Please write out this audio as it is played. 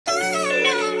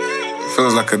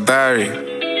Feels like a diary.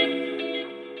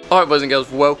 Alright boys and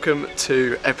girls, welcome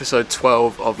to episode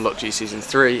 12 of LOTG Season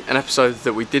 3, an episode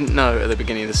that we didn't know at the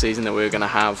beginning of the season that we were going to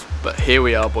have, but here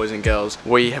we are boys and girls.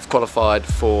 We have qualified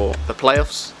for the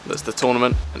playoffs, that's the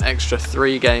tournament, an extra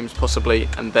 3 games possibly,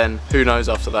 and then who knows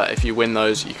after that, if you win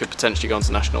those you could potentially go on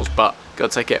to nationals, but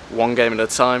got to take it one game at a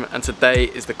time, and today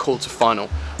is the quarter-final.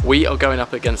 We are going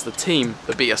up against the team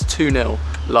that beat us 2-0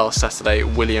 last Saturday,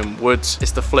 William Woods.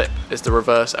 It's the flip, it's the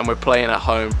reverse, and we're playing at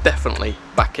home, definitely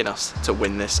backing us to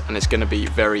win this, and it's going to be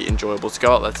very enjoyable to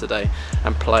go out there today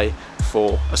and play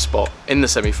for a spot in the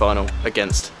semi-final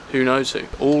against who knows who.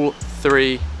 All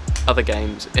 3 other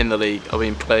games in the league are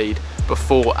being played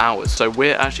before ours, so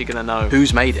we're actually going to know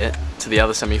who's made it to the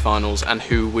other semi-finals and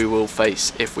who we will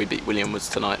face if we beat William Woods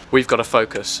tonight. We've got to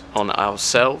focus on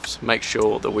ourselves, make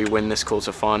sure that we win this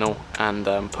quarter-final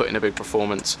and put in a big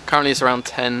performance. Currently it's around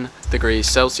 10 degrees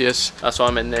Celsius, that's why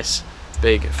I'm in this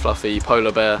big fluffy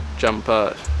polar bear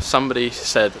jumper. Somebody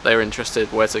said they were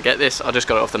interested where to get this. I just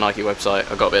got it off the Nike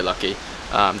website. I got a bit lucky.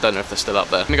 Don't know if they're still up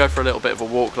there. I'm gonna go for a little bit of a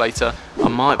walk later. I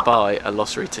might buy a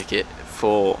lottery ticket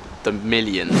for the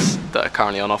millions that are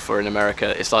currently on offer in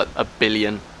America. It's like $1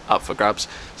 billion up for grabs,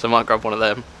 so I might grab one of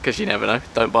them because you never know.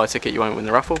 Don't buy a ticket, you won't win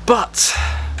the raffle. But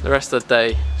the rest of the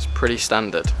day is pretty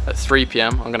standard. At 3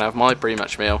 PM I'm gonna have my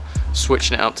pre-match meal,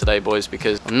 switching it up today boys,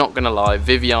 because I'm not gonna lie,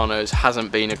 Viviano's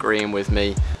hasn't been agreeing with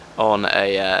me on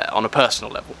a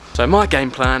personal level. So my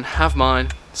game plan, have mine,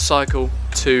 cycle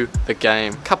to the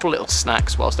game, couple little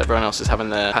snacks whilst everyone else is having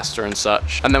their pasta and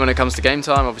such, and then when it comes to game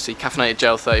time, obviously caffeinated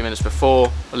gel 30 minutes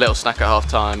before, a little snack at half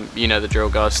time, you know the drill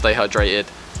guys, stay hydrated.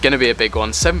 Gonna be a big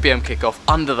one, 7 PM kickoff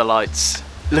under the lights.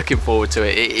 Looking forward to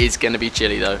it. It is going to be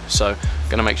chilly though, so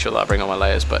gonna make sure that I bring on my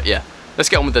layers. But yeah, let's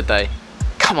get on with the day.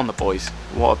 Come on the boys,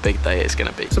 what a big day it's going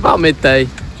to be. It's about midday,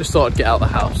 just thought I'd get out of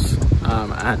the house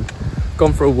and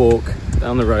gone for a walk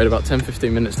down the road, about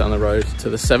 10-15 minutes down the road to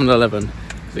the 7-Eleven.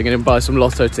 So we're going to buy some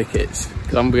lotto tickets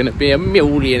because I'm going to be a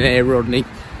millionaire, Rodney.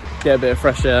 Get a bit of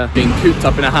fresh air. Being cooped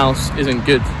up in a house isn't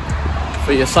good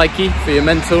for your psyche, for your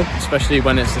mental, especially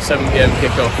when it's the 7 PM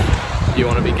kickoff. You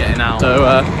want to be getting out. So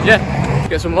yeah,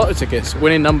 get some lotto tickets,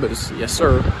 winning numbers, yes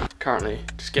sir. Currently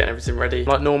just getting everything ready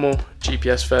like normal.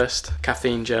 GPS first,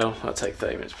 caffeine gel, I'll take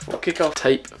 30 minutes before kickoff.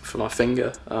 Tape for my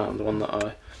finger, the one that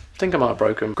I think I might have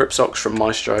broken. Grip socks from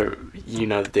Maestro, you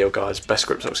know the deal guys, best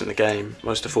grip socks in the game,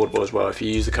 most affordable as well. If you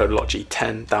use the code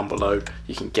LOTG10 down below,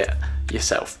 you can get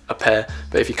yourself a pair.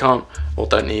 But if you can't or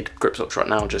don't need grip socks right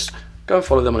now, just go and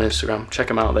follow them on Instagram, check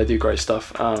them out, they do great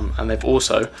stuff. And they've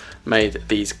also made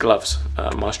these gloves,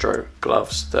 Maestro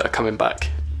gloves, that are coming back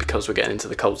because we're getting into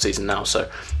the cold season now. So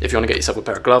if you want to get yourself a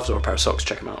pair of gloves or a pair of socks,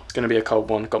 check them out. It's going to be a cold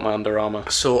one. Got my Under Armour,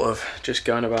 sort of just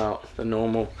going about the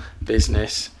normal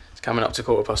business. It's coming up to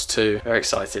 2:15, very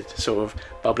excited, sort of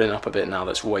bubbling up a bit now.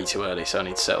 That's way too early, so I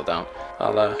need to settle down.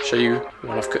 I'll show you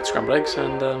when I've cooked scrambled eggs,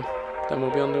 and then we'll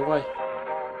be on the way.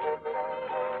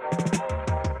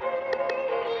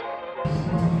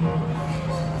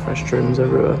 Fresh trims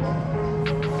everywhere.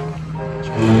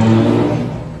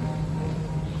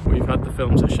 We've had the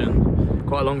film session,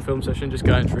 quite a long film session, just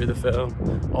going through the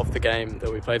film of the game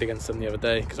that we played against them the other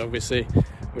day, because obviously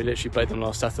we literally played them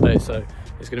last Saturday, so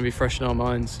it's going to be fresh in our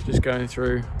minds, just going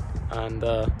through and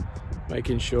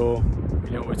making sure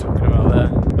we know what we're talking about there.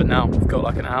 But now we've got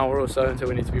like an hour or so until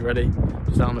we need to be ready,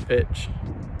 just out on the pitch.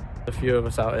 A few of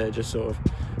us out here just sort of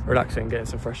relaxing, getting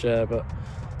some fresh air, but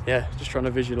yeah, just trying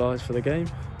to visualise for the game,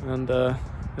 and then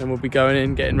we'll be going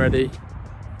in, getting ready,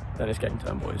 then it's game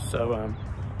time boys. So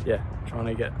yeah, trying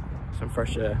to get some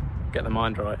fresh air, get the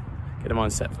mind right, get the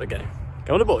mind set for the game.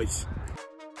 Go on the boys.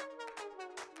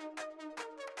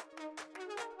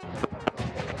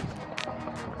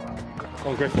 Go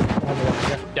on, Griff.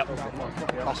 Yep.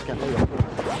 Pass again. Go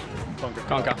on, Griff.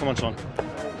 Can't go. Come on, Sean.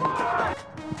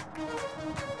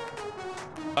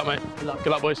 Good luck, mate.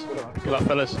 Good luck, boys. Good luck,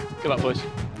 fellas. Good luck, boys.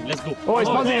 Let's go. Always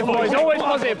positive, boys. Always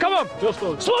positive. Come on. Just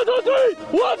go. 1, 2,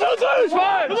 3. 1, 2, 3.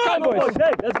 5. Let's go, boys.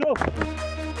 Let's go.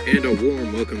 And a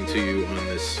warm welcome to you on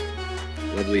this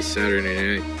lovely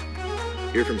Saturday night.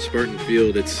 Here from Spartan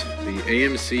Field, it's the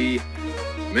AMC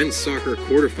men's soccer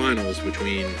quarterfinals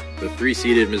between the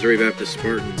 3-seeded Missouri Baptist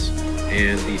Spartans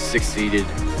and the 6-seeded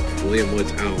William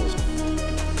Woods Owls.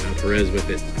 Now Perez with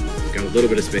it. Got a little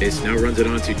bit of space. Now runs it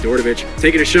on to Dordovic.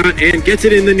 Taking a shot and gets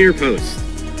it in the near post.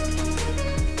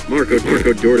 Marco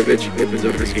Dordovic opens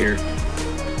up from here.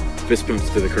 Fist pumps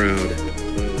to the crowd.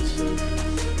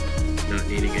 Not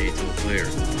needing a tall player.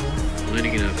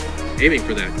 Lining it up. Aiming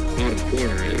for that bottom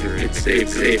corner after a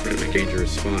save from a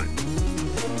dangerous spot.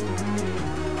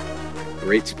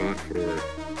 Great spot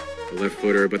for the left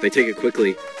footer, but they take it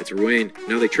quickly. It's Ruane.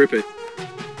 Now they trip it.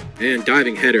 And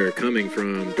diving header coming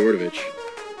from Dordovic.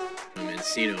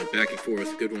 Encino back and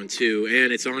forth. Good one, too.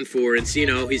 And it's on for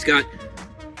Encino. He's got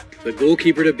the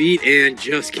goalkeeper to beat and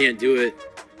just can't do it.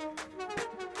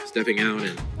 Stepping out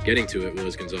and getting to it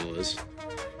was Gonzalez.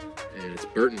 And it's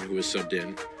Burton who was subbed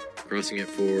in. Crossing it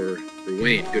for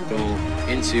Ruane. Good ball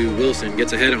into Wilson.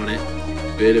 Gets ahead on it.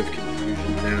 Bit of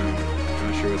confusion now.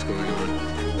 Not sure what's going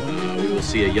on. We will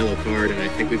see a yellow card, and I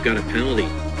think we've got a penalty.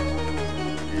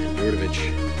 And Dordovic,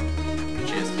 a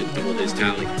chance to double his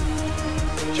tally.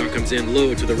 Shot comes in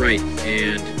low to the right,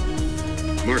 and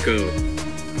Marco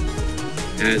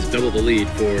has doubled the lead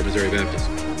for Missouri Baptist.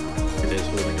 And is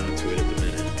holding on to it at the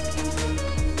minute.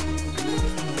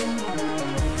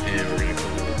 And we're going to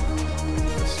call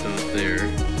a stop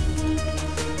there.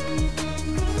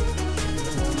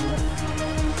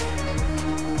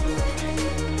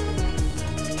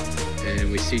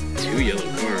 And we see 2 yellow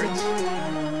cards.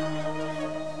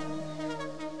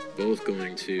 Both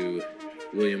going to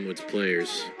William Wood's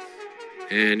players.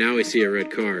 And now we see a red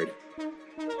card.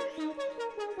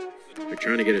 They're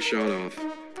trying to get a shot off.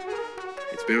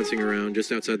 It's bouncing around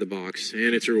just outside the box.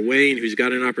 And it's Ruane who's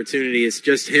got an opportunity. It's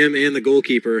just him and the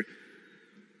goalkeeper.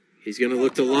 He's going to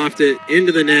look to loft it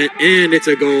into the net, and it's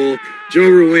a goal. Joe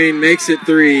Ruane makes it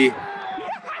 3.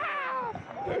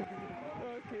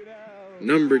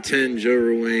 Number 10, Joe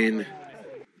Ruane.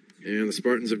 And the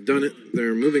Spartans have done it.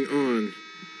 They're moving on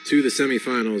to the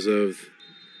semifinals of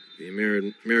the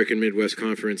American Midwest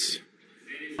Conference.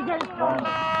 Come on!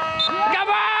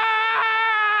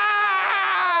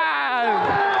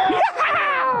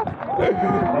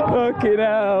 Fucking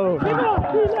hell!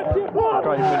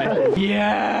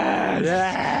 Yes!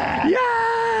 Yes!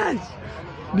 Yes!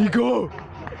 Nico!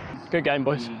 Good game,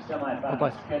 boys. Well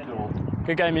played.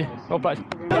 Good game, you. Well played.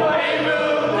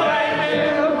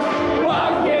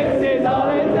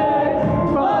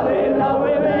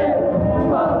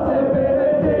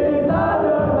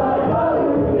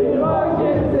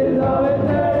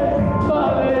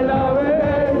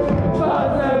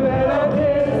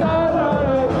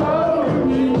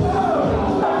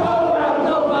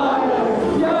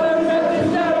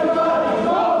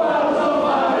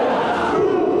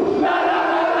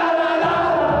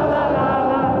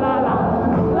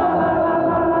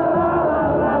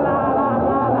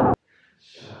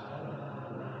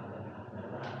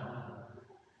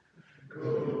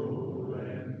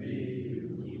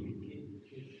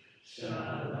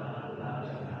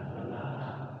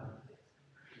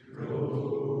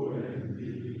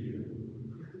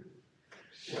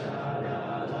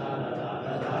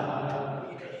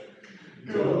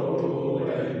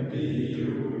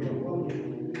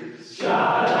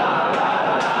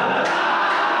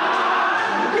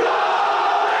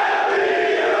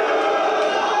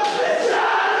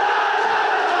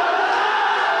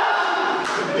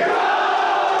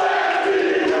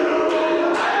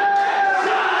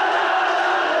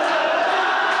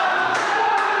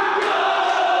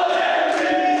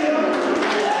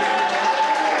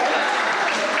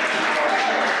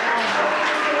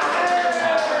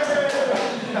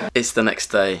 It's the next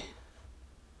day,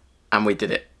 and we did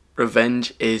it.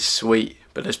 Revenge is sweet,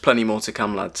 but there's plenty more to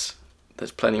come, lads.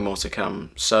 There's plenty more to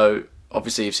come. So,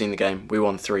 obviously you've seen the game. We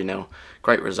won 3-0.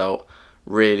 Great result.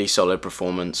 Really solid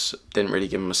performance. Didn't really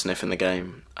give them a sniff in the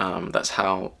game. That's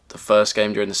how the first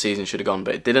game during the season should have gone,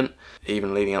 but it didn't.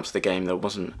 Even leading up to the game, there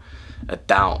wasn't a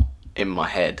doubt in my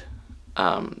head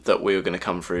that we were going to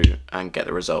come through and get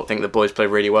the result. I think the boys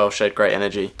played really well, showed great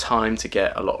energy. Time to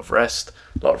get a lot of rest,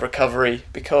 a lot of recovery,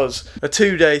 because a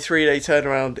 2-day, 3-day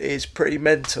turnaround is pretty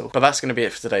mental. But that's going to be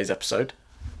it for today's episode.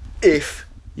 If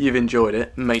you've enjoyed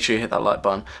it, make sure you hit that like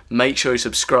button. Make sure you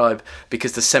subscribe,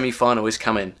 because the semi-final is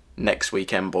coming next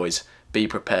weekend, boys. Be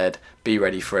prepared, be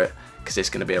ready for it, because it's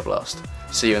going to be a blast.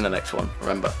 See you in the next one.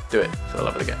 Remember, do it for the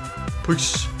love of the game.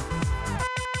 Peace.